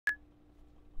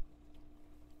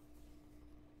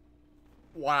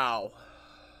Wow.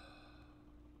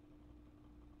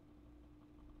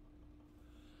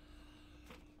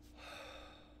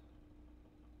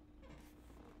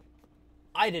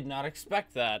 I did not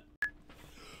expect that.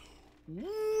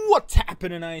 What's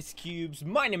happening, Ice Cubes?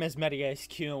 My name is Medi Ice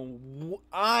Cube.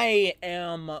 I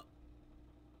am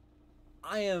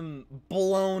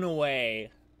blown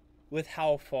away with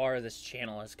how far this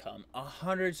channel has come.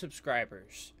 100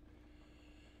 subscribers.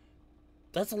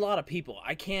 That's a lot of people.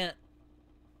 I can't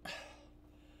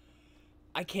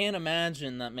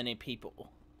imagine that many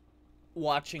people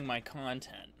watching my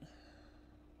content.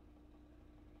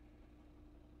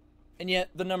 And yet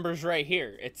the number's right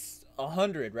here. It's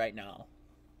 100 right now.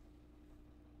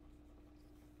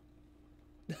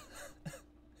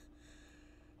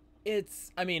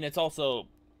 I mean, it's also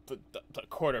the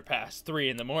 3:15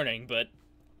 in the morning, but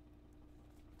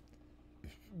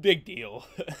big deal.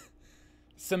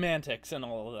 Semantics and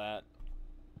all of that.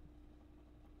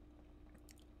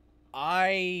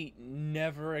 I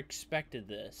never expected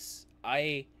this.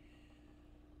 I'm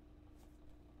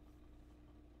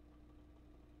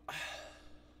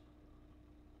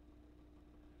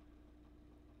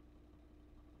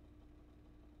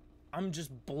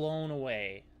just blown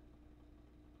away.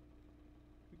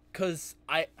 'Cause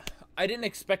I didn't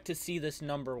expect to see this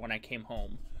number when I came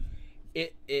home.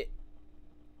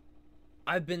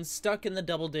 I've been stuck in the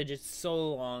double digits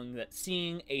so long that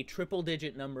seeing a triple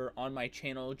digit number on my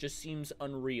channel just seems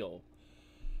unreal.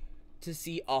 To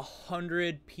see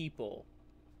 100 people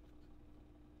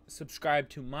subscribe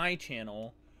to my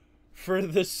channel for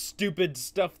the stupid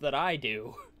stuff that I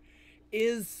do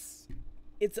it's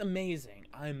amazing.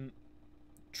 I'm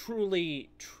truly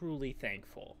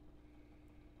thankful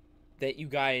that you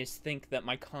guys think that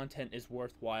my content is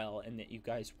worthwhile and that you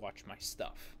guys watch my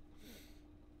stuff.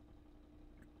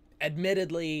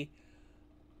 Admittedly,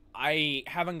 I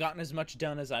haven't gotten as much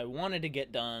done as I wanted to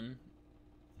get done.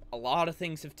 A lot of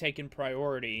things have taken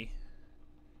priority,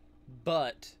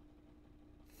 but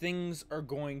things are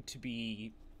going to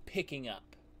be picking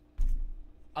up.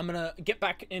 I'm gonna get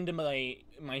back into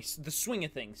the swing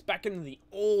of things, back into the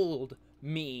old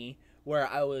me where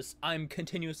I'm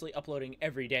continuously uploading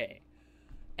every day.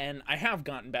 And I have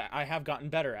gotten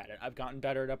better at it. I've gotten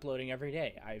better at uploading every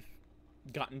day. I've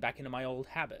gotten back into my old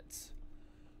habits,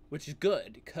 which is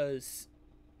good because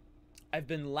I've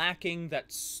been lacking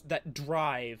that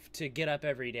drive to get up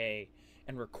every day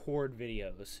and record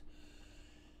videos.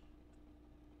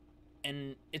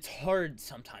 And it's hard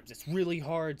sometimes. It's really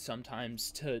hard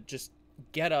sometimes to just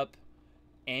get up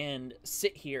and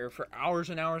sit here for hours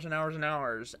and hours and hours and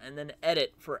hours and then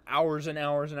edit for hours and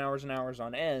hours and hours and hours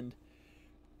on end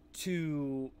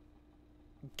to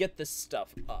get this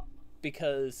stuff up.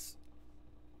 Because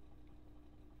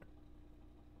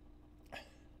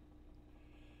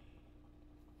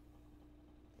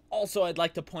also, I'd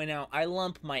like to point out, I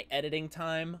lump my editing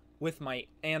time with my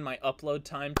upload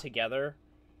time together.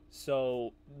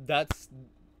 So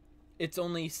it's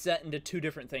only set into two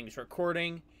different things,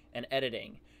 recording and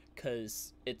editing,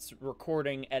 because it's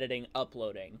recording, editing,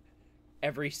 uploading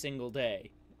every single day.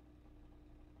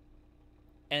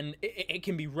 And it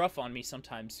can be rough on me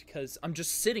sometimes because I'm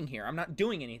just sitting here. I'm not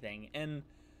doing anything. And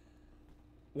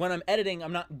when I'm editing,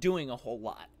 I'm not doing a whole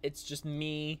lot. It's just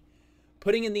me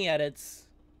putting in the edits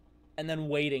and then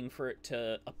waiting for it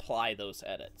to apply those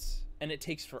edits. And it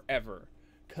takes forever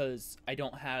because I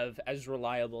don't have as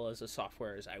reliable as a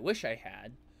software as I wish I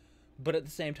had. But at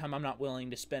the same time, I'm not willing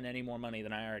to spend any more money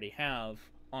than I already have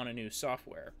on a new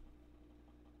software.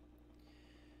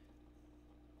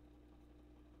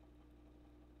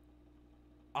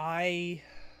 God.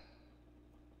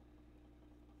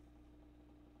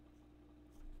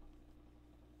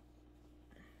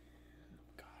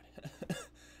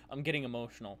 I'm getting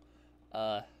emotional.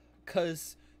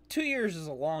 'Cause 2 years is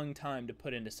a long time to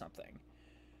put into something.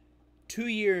 2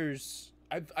 years,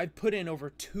 I've put in over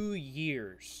 2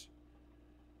 years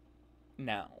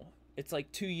now. It's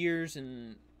like 2 years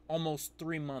and almost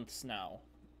 3 months now.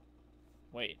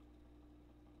 Wait.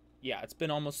 Yeah, it's been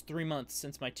almost 3 months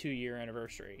since my 2-year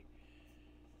anniversary.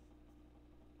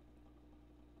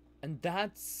 And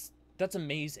that's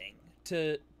amazing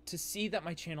to see that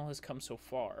my channel has come so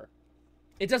far.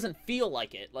 It doesn't feel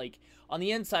like it. Like, on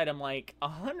the inside, I'm like,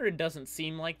 100 doesn't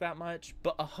seem like that much,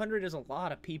 but 100 is a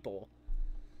lot of people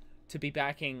to be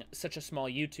backing such a small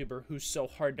YouTuber who's so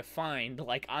hard to find,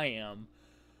 like I am.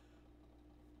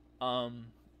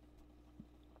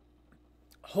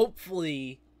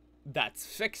 Hopefully that's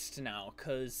fixed now,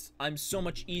 because I'm so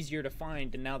much easier to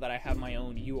find now that I have my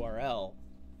own URL.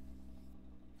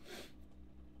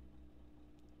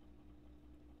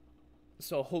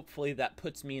 So hopefully that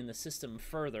puts me in the system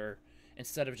further,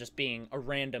 instead of just being a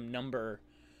random number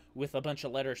with a bunch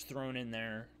of letters thrown in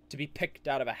there to be picked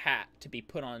out of a hat to be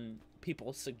put on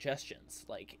people's suggestions.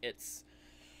 Like,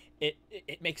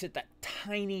 it makes it that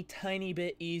tiny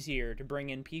bit easier to bring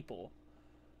in people.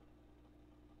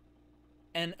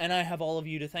 And I have all of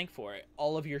you to thank for it.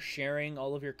 All of your sharing,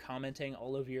 all of your commenting,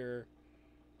 all of your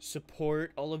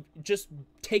support, all of just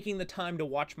taking the time to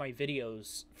watch my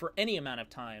videos for any amount of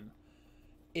time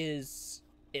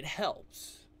it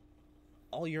helps.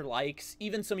 All your likes,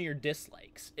 even some of your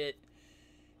dislikes. It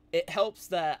helps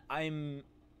that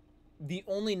the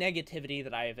only negativity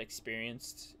that I have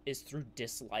experienced is through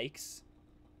dislikes.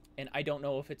 And I don't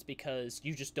know if it's because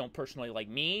you just don't personally like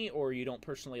me, or you don't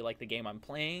personally like the game I'm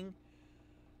playing.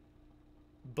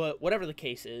 But whatever the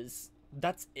case is,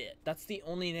 that's it. That's the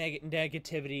only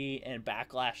negativity and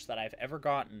backlash that I've ever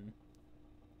gotten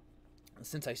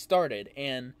since I started.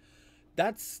 And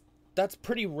that's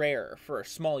pretty rare for a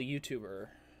small YouTuber.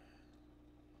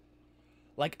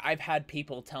 Like, I've had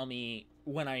people tell me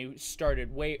when I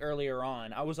started way earlier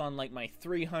on, I was on like my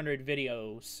 300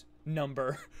 videos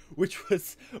number, which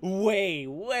was way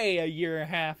a year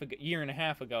and a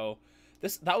half ago.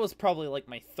 That was probably like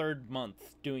my third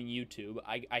month doing YouTube.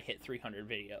 I hit 300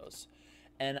 videos,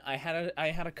 and I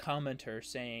had a commenter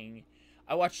saying,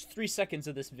 "I watched 3 seconds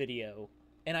of this video,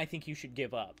 and I think you should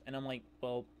give up." And I'm like,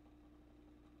 well,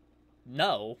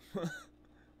 no,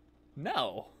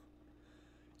 no.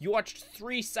 You watched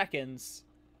 3 seconds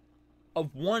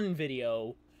of one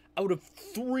video out of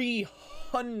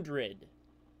 300,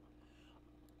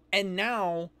 and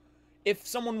now, if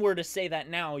someone were to say that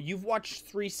now, you've watched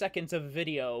 3 seconds of a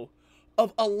video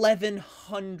of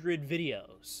 1,100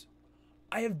 videos.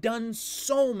 I have done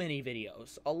so many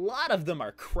videos. A lot of them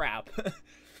are crap,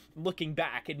 looking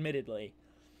back, admittedly.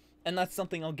 And that's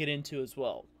something I'll get into as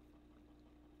well.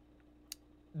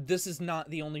 This is not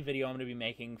the only video I'm going to be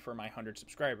making for my 100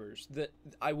 subscribers.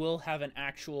 I will have an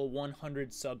actual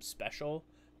 100 sub special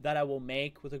that I will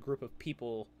make with a group of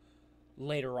people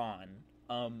later on.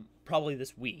 Probably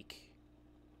this week.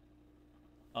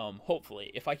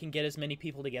 Hopefully, if I can get as many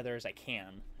people together as I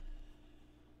can.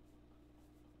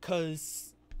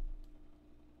 'Cause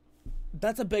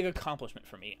that's a big accomplishment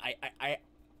for me.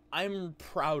 I'm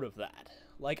proud of that.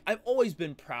 Like, I've always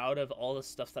been proud of all the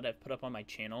stuff that I've put up on my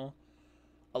channel.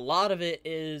 A lot of it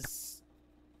is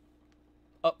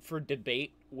up for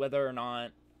debate whether or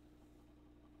not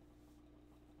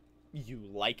you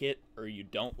like it or you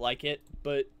don't like it,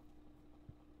 but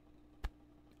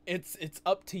it's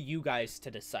up to you guys to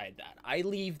decide that. I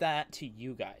leave that to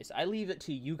you guys. I leave it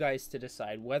to you guys to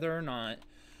decide whether or not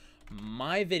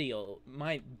my videos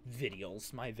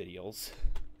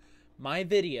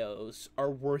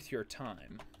are worth your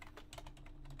time.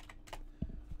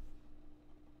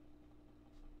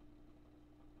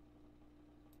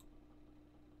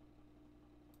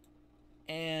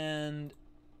 And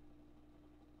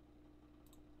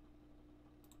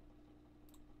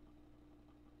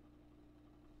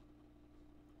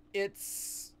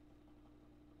it's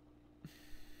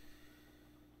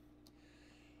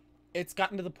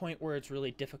gotten to the point where it's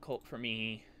really difficult for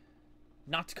me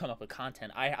not to come up with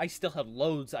content. I still have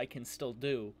loads I can still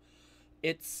do.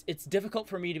 It's difficult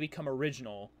for me to become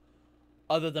original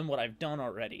other than what I've done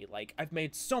already. Like, I've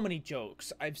made so many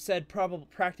jokes. I've said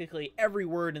practically every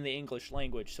word in the English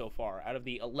language so far out of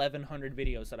the 1,100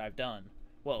 videos that I've done.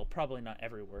 Well, probably not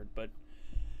every word, but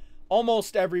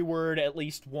almost every word at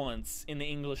least once in the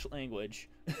English language.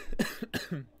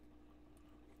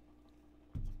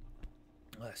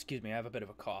 Excuse me, I have a bit of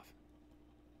a cough.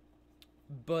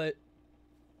 But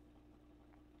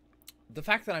the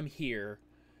fact that I'm here,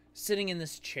 sitting in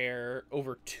this chair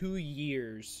over 2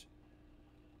 years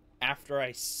after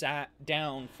I sat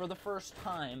down for the first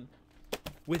time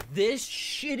with this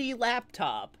shitty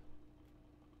laptop,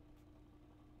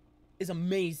 is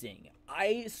amazing.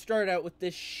 I started out with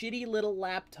this shitty little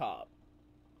laptop.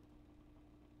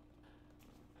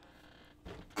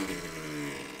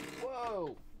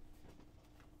 Whoa!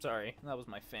 Sorry, that was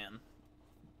my fan.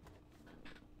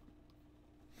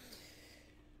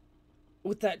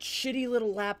 With that shitty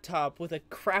little laptop with a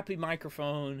crappy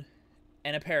microphone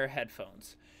and a pair of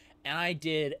headphones. And I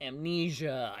did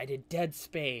Amnesia, I did Dead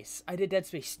Space, I did Dead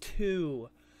Space 2.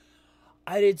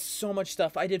 I did so much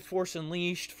stuff. I did Force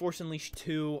Unleashed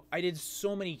 2. I did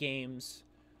so many games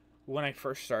when I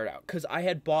first started out, because I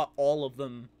had bought all of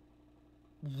them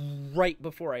right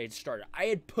before I had started. I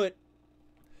had put...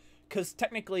 Because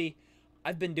technically,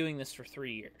 I've been doing this for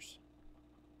 3 years.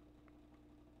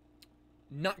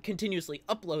 Not continuously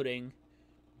uploading,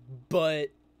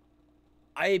 but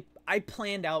I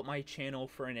planned out my channel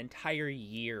for an entire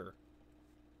year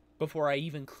before I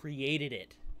even created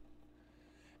it.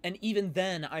 And even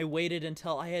then, I waited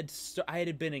until I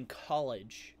had been in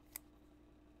college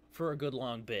for a good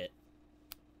long bit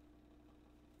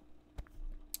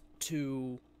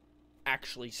to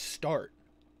actually start.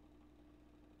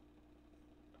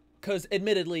 Because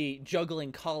admittedly,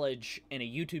 juggling college and a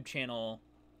YouTube channel,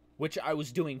 which I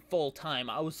was doing full-time,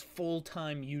 I was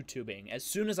full-time YouTubing. As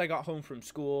soon as I got home from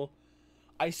school,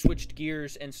 I switched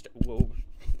gears and... Whoa.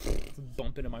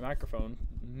 Bump into my microphone.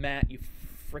 Matt, you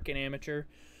freaking amateur.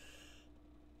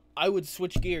 I would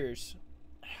switch gears.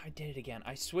 I did it again.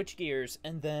 I switched gears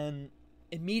and then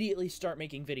immediately start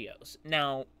making videos.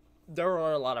 Now, there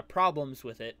are a lot of problems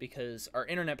with it because our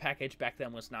internet package back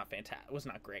then was not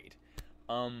great.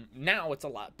 Now it's a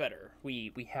lot better.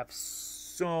 We have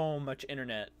so much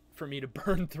internet for me to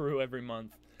burn through every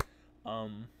month.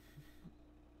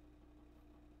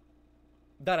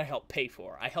 That I help pay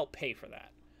for. I help pay for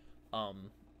that.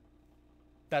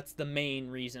 That's the main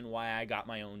reason why I got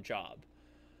my own job.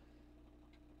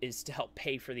 Is to help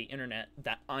pay for the internet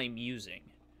that I'm using.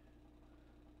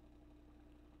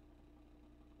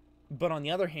 But on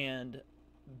the other hand,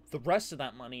 the rest of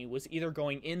that money was either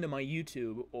going into my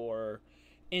YouTube or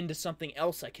into something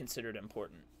else I considered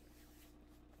important.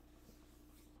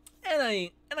 And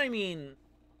I mean,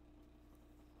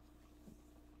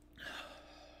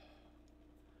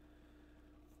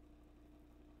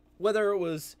 whether it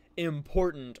was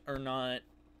important or not,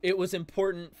 it was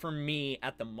important for me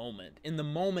at the moment. In the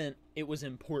moment, it was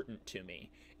important to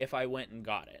me if I went and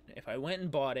got it. If I went and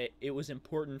bought it, it was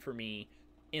important for me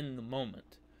in the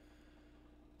moment.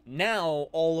 Now,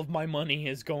 all of my money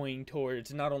is going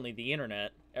towards not only the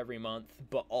internet every month,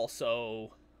 but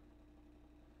also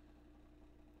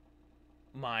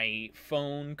my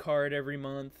phone card every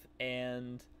month,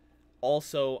 and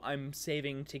also I'm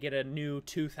saving to get a new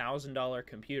 $2,000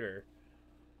 computer,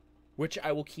 which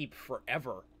I will keep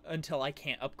forever until I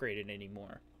can't upgrade it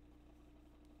anymore,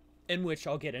 in which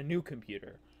I'll get a new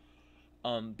computer.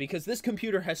 Because this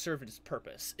computer has served its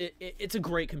purpose. It's a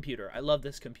great computer. I love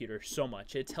this computer so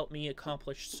much. It's helped me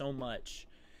accomplish so much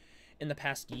in the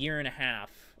past year and a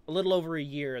half, a little over a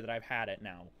year that I've had it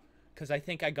now. Because I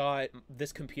think I got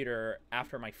this computer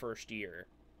after my first year.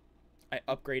 I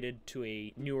upgraded to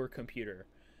a newer computer.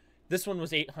 This one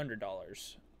was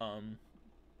 $800.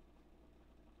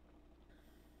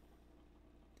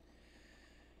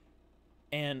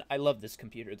 And I love this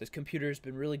computer. This computer has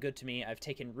been really good to me. I've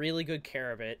taken really good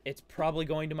care of it. It's probably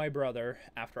going to my brother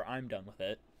after I'm done with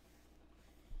it.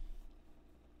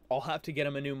 I'll have to get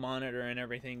him a new monitor and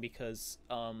everything because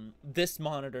this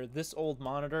old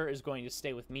monitor is going to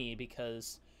stay with me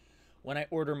because when I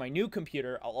order my new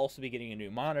computer, I'll also be getting a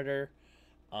new monitor.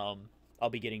 I'll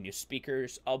be getting new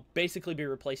speakers. I'll basically be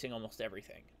replacing almost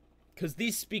everything. Because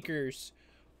these speakers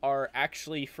are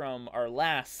actually from our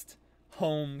last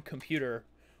home computer,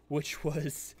 which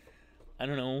was, I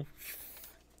don't know,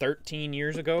 13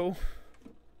 years ago.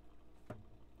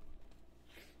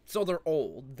 So they're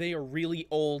old. They are really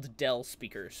old Dell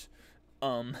speakers.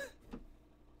 And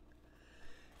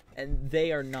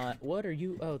they are not... What are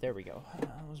you... Oh, there we go.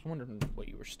 I was wondering what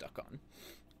you were stuck on.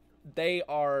 They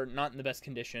are not in the best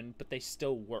condition, but they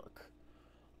still work.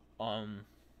 And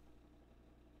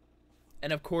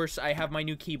of course, I have my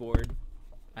new keyboard.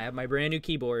 I have my brand new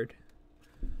keyboard,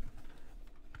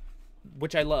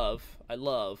 which I love. I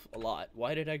love a lot.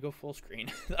 Why did I go full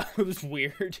screen? That was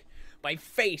weird. My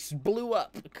face blew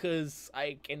up because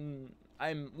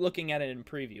I'm looking at it in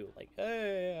preview. Like,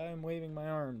 hey, I'm waving my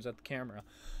arms at the camera.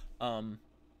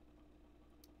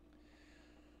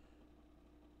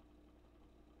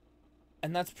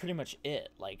 And that's pretty much it.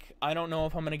 Like, I don't know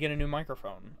if I'm going to get a new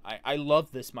microphone. I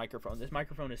love this microphone. This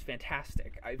microphone is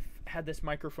fantastic. I've had this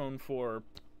microphone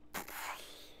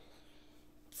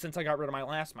since I got rid of my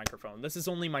last microphone. This is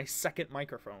only my second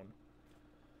microphone.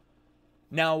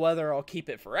 Now, whether I'll keep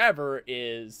it forever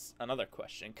is another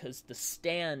question, because the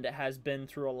stand has been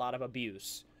through a lot of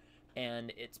abuse,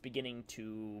 and it's beginning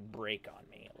to break on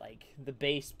me. Like, the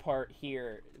base part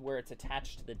here, where it's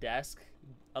attached to the desk,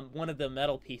 one of the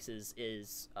metal pieces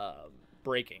is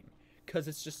breaking, because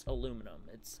it's just aluminum.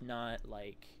 It's not,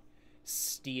 like,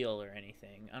 steel or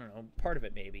anything. I don't know, part of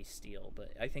it may be steel,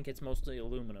 but I think it's mostly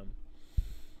aluminum.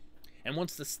 And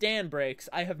once the stand breaks,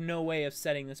 I have no way of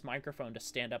setting this microphone to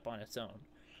stand up on its own.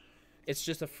 It's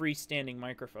just a freestanding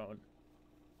microphone.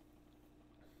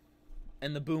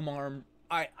 And the boom arm,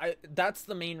 that's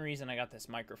the main reason I got this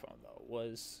microphone, though,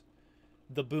 was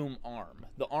the boom arm.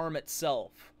 The arm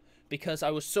itself. Because I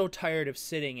was so tired of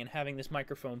sitting and having this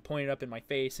microphone pointed up in my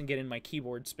face and get in my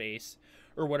keyboard space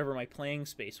or whatever my playing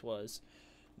space was,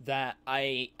 that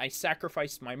I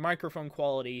sacrificed my microphone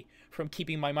quality from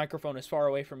keeping my microphone as far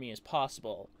away from me as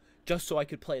possible just so I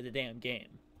could play the damn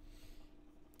game.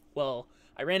 Well,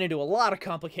 I ran into a lot of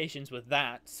complications with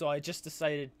that, so I just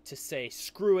decided to say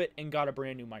screw it and got a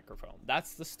brand new microphone.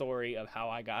 That's the story of how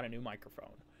I got a new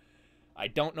microphone. I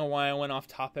don't know why I went off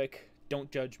topic.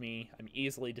 Don't judge me. I'm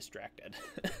easily distracted.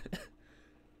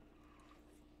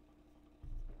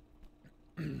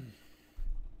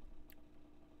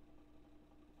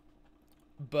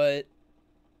 But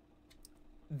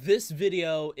this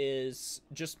video is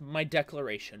just my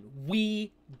declaration.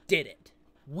 We did it.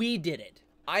 We did it.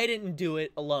 I didn't do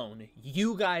it alone.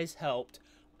 You guys helped.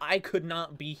 I could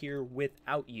not be here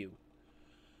without you.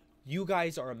 You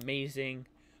guys are amazing.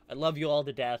 I love you all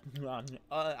to death.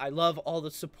 I love all the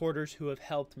supporters who have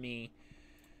helped me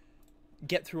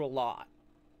get through a lot.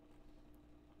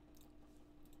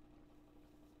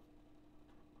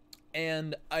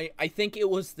 And I think it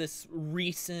was this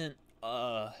recent,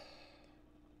 the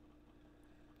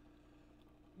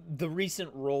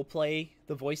recent roleplay,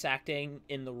 the voice acting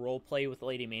in the roleplay with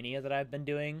Lady Mania that I've been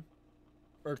doing,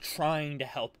 or trying to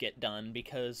help get done,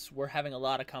 because we're having a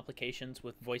lot of complications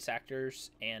with voice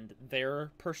actors and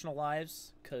their personal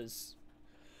lives, because,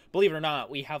 believe it or not,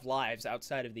 we have lives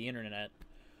outside of the internet,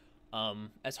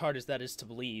 as hard as that is to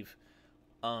believe.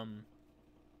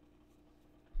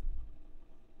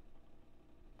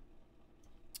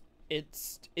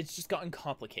 It's just gotten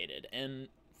complicated, and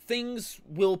things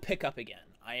will pick up again.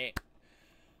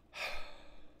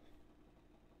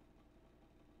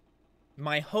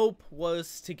 My hope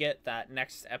was to get that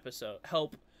next episode,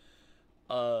 help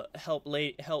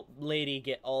Lady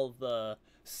get all the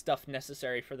stuff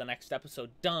necessary for the next episode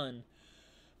done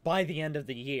by the end of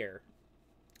the year.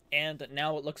 And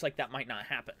now it looks like that might not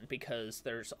happen because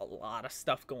there's a lot of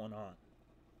stuff going on.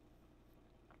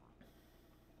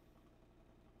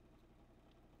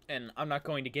 And I'm not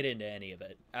going to get into any of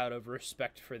it out of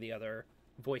respect for the other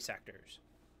voice actors.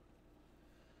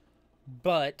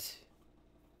 But,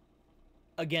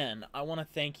 again, I want to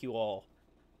thank you all.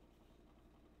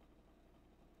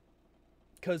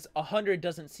 Because 100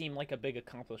 doesn't seem like a big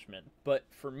accomplishment. But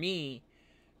for me,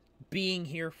 being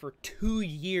here for 2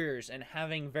 years and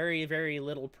having very, very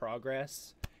little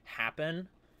progress happen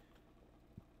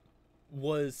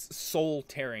was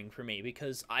soul-tearing for me.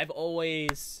 Because I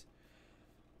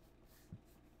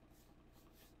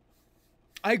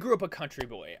grew up a country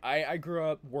boy. I grew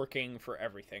up working for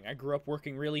everything. I grew up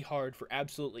working really hard for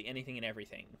absolutely anything and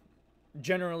everything.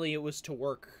 Generally, it was to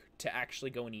work to actually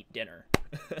go and eat dinner.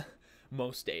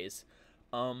 Most days.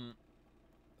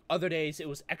 Other days, it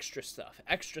was extra stuff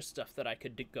that I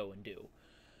could go and do.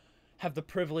 Have the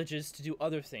privileges to do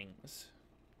other things.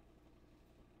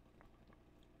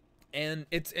 And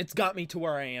it's got me to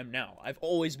where I am now. I've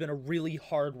always been a really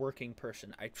hard-working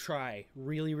person. I try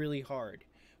really, really hard.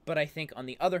 But I think, on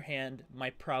the other hand, my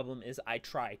problem is I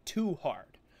try too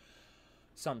hard.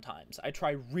 Sometimes. I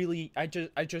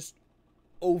just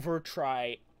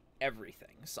over-try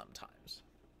everything sometimes.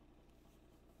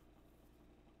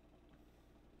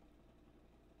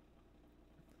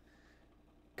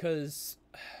 Because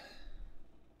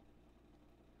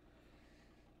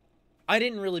I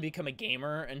didn't really become a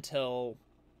gamer until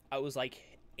I was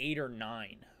like 8 or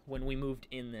 9 when we moved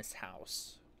in this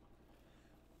house.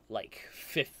 Like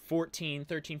 13,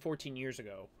 14 years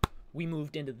ago, we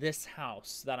moved into this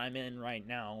house that I'm in right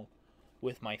now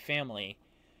with my family,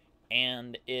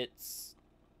 and I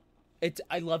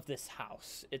love this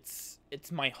house. It's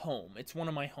my home. It's one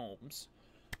of my homes.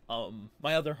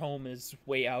 My other home is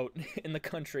way out in the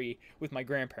country with my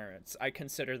grandparents. I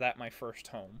consider that my first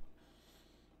home.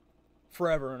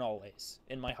 Forever and always,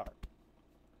 in my heart.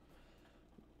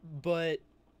 But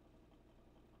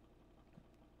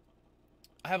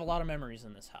I have a lot of memories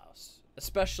in this house,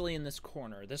 especially in this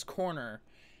corner. This corner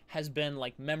has been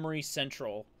like memory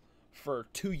central for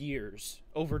 2 years,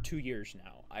 over 2 years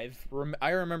now. I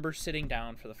remember sitting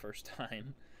down for the first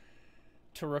time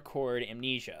to record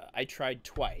Amnesia. I tried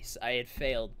twice. I had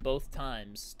failed both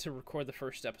times to record the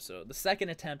first episode. The second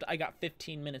attempt, I got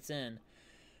 15 minutes in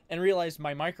and realized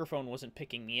my microphone wasn't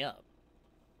picking me up.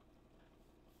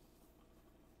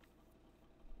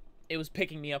 It was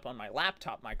picking me up on my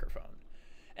laptop microphone.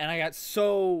 And I got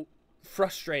so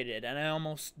frustrated, and I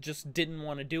almost just didn't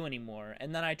want to do anymore.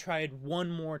 And then I tried one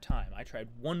more time.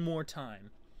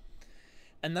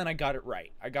 And then I got it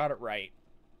right.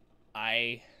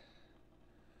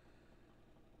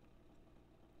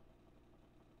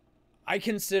 I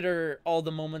consider all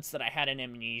the moments that I had in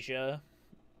Amnesia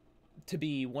to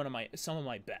be some of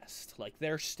my best. Like,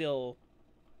 they're still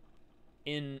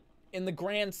in in the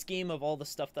grand scheme of all the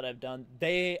stuff that I've done,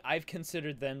 I've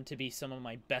considered them to be some of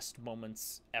my best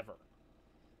moments ever.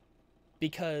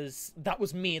 Because that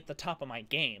was me at the top of my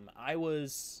game. I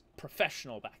was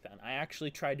professional back then. I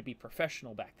actually tried to be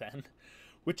professional back then,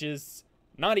 which is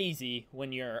not easy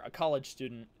when you're a college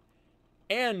student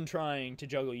and trying to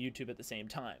juggle YouTube at the same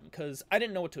time, because I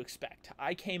didn't know what to expect.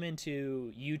 I came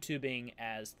into YouTubing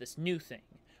as this new thing.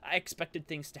 I expected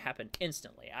things to happen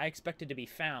instantly. I expected to be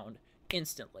found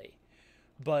instantly,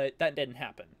 but that didn't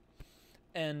happen.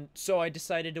 And so I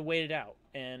decided to wait it out,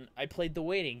 and I played the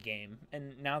waiting game,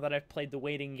 and now that I've played the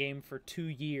waiting game for 2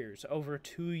 years, over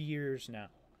 2 years now,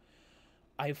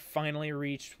 I've finally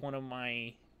reached one of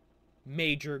my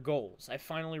major goals. I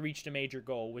finally reached a major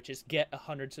goal, which is get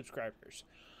 100 subscribers.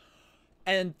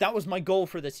 And that was my goal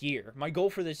for this year. My goal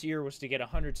for this year was to get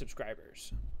 100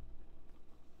 subscribers,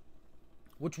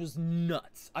 which was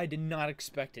nuts. I did not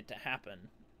expect it to happen.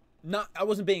 I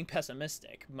wasn't being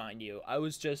pessimistic, mind you. I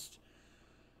was just,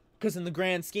 because in the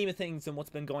grand scheme of things and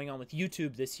what's been going on with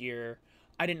YouTube this year,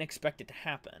 I didn't expect it to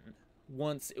happen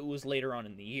once it was later on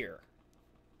in the year.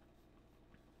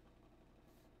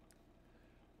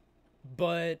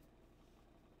 But,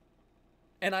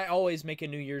 and I always make a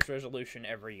New Year's resolution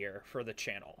every year for the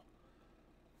channel.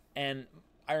 And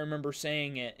I remember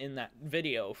saying it in that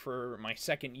video for my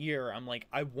second year. I'm like,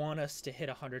 I want us to hit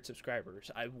 100 subscribers.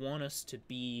 I want us to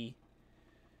be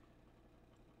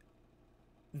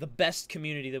the best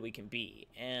community that we can be.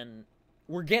 And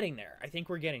we're getting there. I think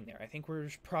we're getting there. I think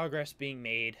there's progress being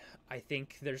made. I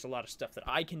think there's a lot of stuff that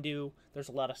I can do. There's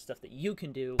a lot of stuff that you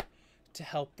can do to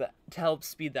help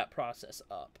speed that process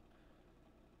up.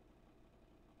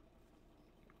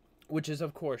 Which is,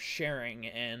 of course, sharing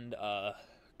and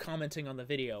commenting on the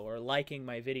video or liking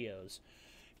my videos.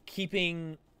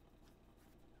 Because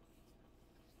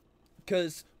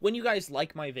when you guys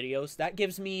like my videos, that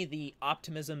gives me the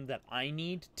optimism that I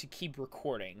need to keep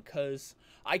recording. Because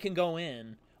I can go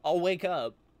in, I'll wake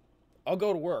up, I'll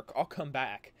go to work, I'll come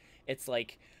back. It's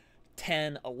like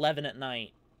 10, 11 at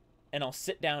night. And I'll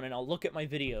sit down and I'll look at my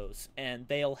videos. And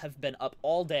they'll have been up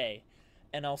all day.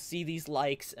 And I'll see these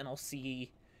likes. And I'll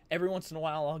see, every once in a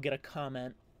while, I'll get a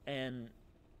comment. And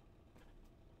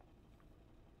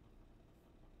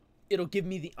it'll give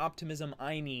me the optimism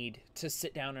I need to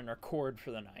sit down and record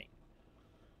for the night.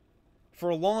 For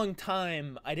a long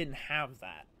time, I didn't have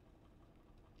that.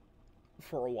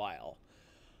 For a while,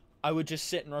 I would just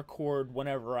sit and record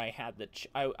whenever I had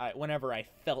whenever I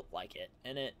felt like it,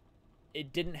 and it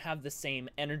didn't have the same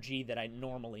energy that I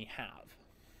normally have,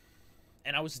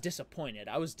 and I was disappointed.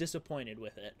 I was disappointed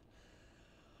with it.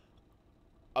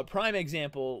 A prime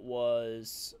example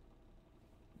was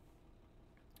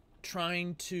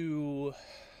trying to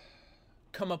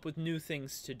come up with new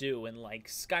things to do in, like,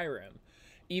 Skyrim.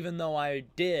 Even though I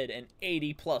did an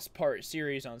 80-plus part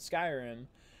series on Skyrim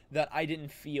that I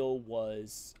didn't feel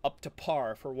was up to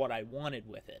par for what I wanted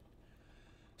with it.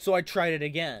 So I tried it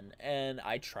again, and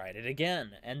I tried it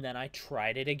again, and then I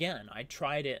tried it again. I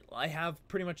tried it. I have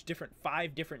pretty much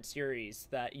 5 different series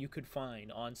that you could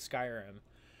find on Skyrim,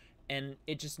 and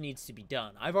it just needs to be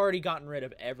done. I've already gotten rid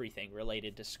of everything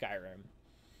related to Skyrim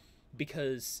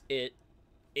because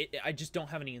I just don't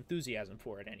have any enthusiasm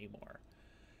for it anymore.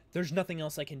 There's nothing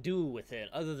else I can do with it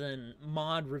other than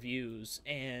mod reviews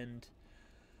and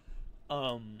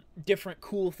different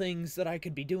cool things that I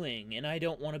could be doing, and I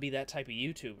don't want to be that type of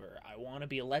YouTuber. I want to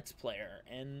be a Let's Player,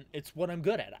 and it's what I'm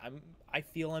good at. I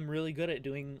feel I'm really good at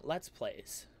doing Let's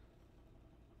Plays.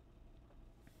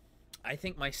 I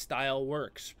think my style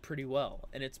works pretty well,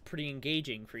 and it's pretty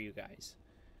engaging for you guys.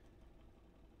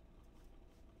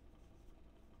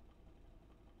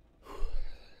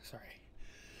 Sorry.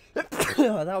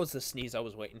 That was the sneeze I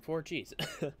was waiting for. Jeez.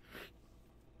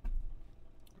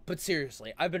 But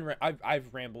seriously,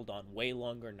 I've rambled on way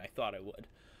longer than I thought I would.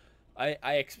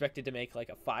 I expected to make like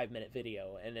a 5-minute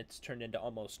video, and it's turned into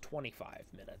almost 25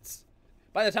 minutes.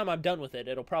 By the time I'm done with it,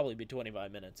 it'll probably be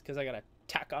 25 minutes, because I gotta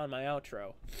tack on my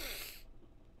outro.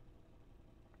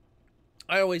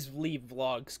 I always leave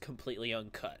vlogs completely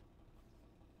uncut.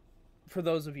 For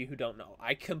those of you who don't know,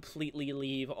 I completely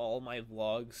leave all my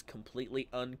vlogs completely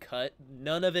uncut.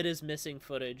 None of it is missing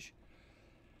footage.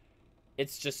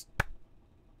 It's just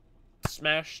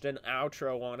smashed an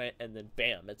outro on it, and then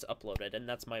bam, it's uploaded, and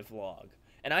that's my vlog.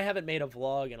 And I haven't made a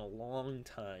vlog in a long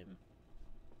time.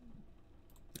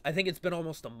 I think it's been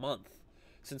almost a month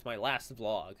since my last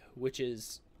vlog, which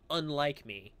is unlike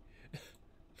me.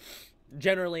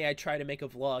 Generally, I try to make a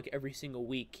vlog every single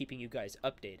week, keeping you guys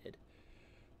updated.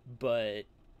 But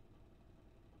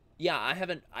yeah,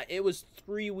 it was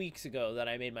 3 weeks ago that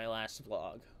I made my last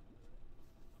vlog.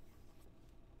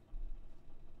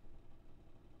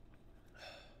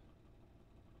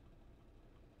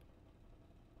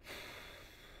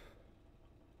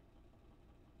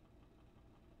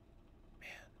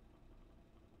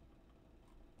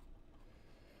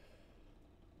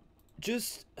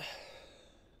 just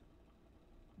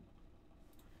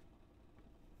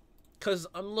because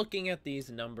I'm looking at these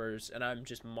numbers and I'm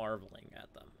just marveling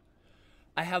at them.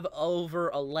 I have over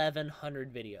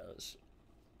 1,100 videos.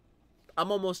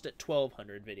 I'm almost at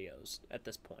 1,200 videos at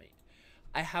this point.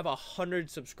 I have 100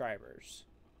 subscribers.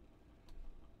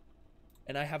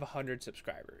 And I have 100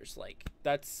 subscribers. Like,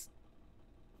 that's...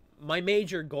 My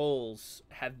major goals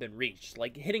have been reached.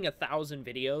 Like, hitting 1,000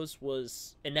 videos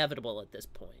was inevitable at this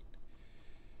point.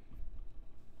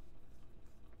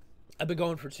 I've been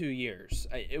going for 2 years.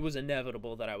 It was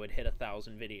inevitable that I would hit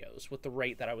 1,000 videos with the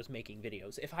rate that I was making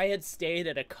videos. If I had stayed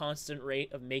at a constant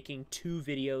rate of making 2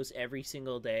 videos every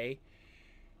single day,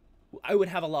 I would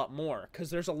have a lot more.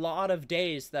 Because there's a lot of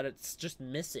days that it's just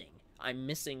missing. I'm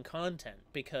missing content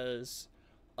because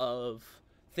of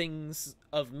things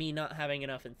of me not having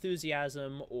enough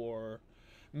enthusiasm, or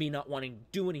me not wanting to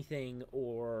do anything,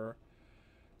 or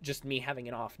just me having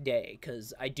an off day.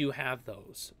 Because I do have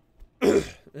those.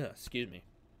 Excuse me.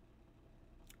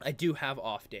 I do have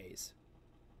off days,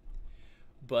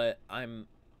 but I'm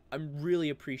really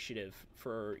appreciative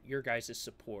for your guys'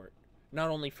 support,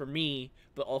 not only for me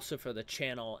but also for the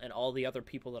channel and all the other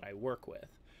people that I work with,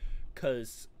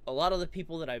 because a lot of the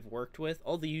people that I've worked with,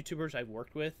 all the YouTubers I've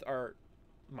worked with, are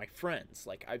my friends.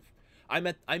 Like, I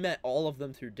met all of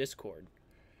them through Discord,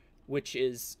 which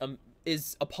is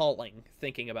appalling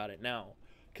thinking about it now,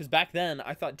 because back then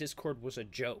I thought Discord was a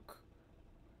joke.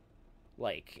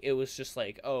 Like, it was just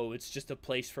like, oh, it's just a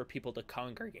place for people to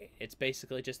congregate. It's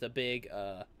basically just a big,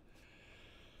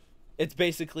 it's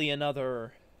basically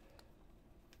another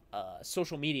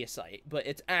social media site, but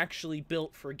it's actually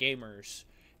built for gamers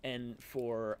and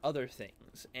for other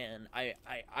things. And I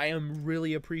am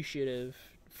really appreciative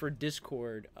for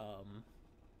Discord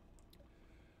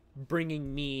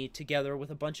bringing me together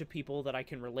with a bunch of people that I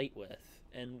can relate with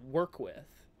and work with.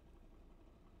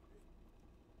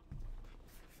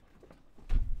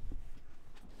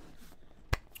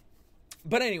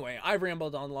 But anyway, I've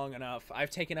rambled on long enough. I've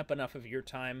taken up enough of your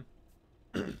time.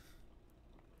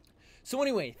 So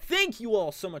anyway, thank you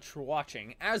all so much for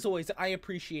watching. As always, I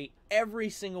appreciate every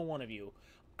single one of you.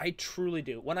 I truly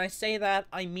do. When I say that,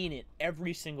 I mean it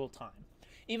every single time.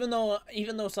 Even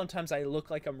though sometimes I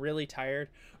look like I'm really tired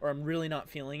or I'm really not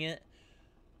feeling it,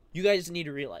 you guys need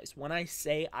to realize, when I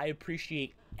say I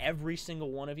appreciate every single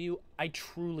one of you, I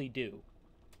truly do.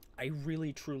 I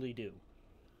really, truly do.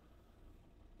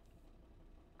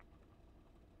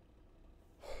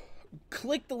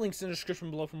 Click the links in the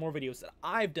description below for more videos that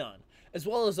I've done, as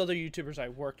well as other YouTubers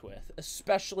I've worked with,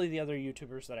 especially the other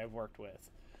YouTubers that I've worked with.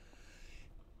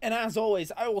 And as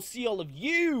always, I will see all of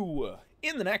you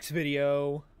in the next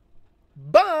video.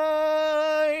 Bye!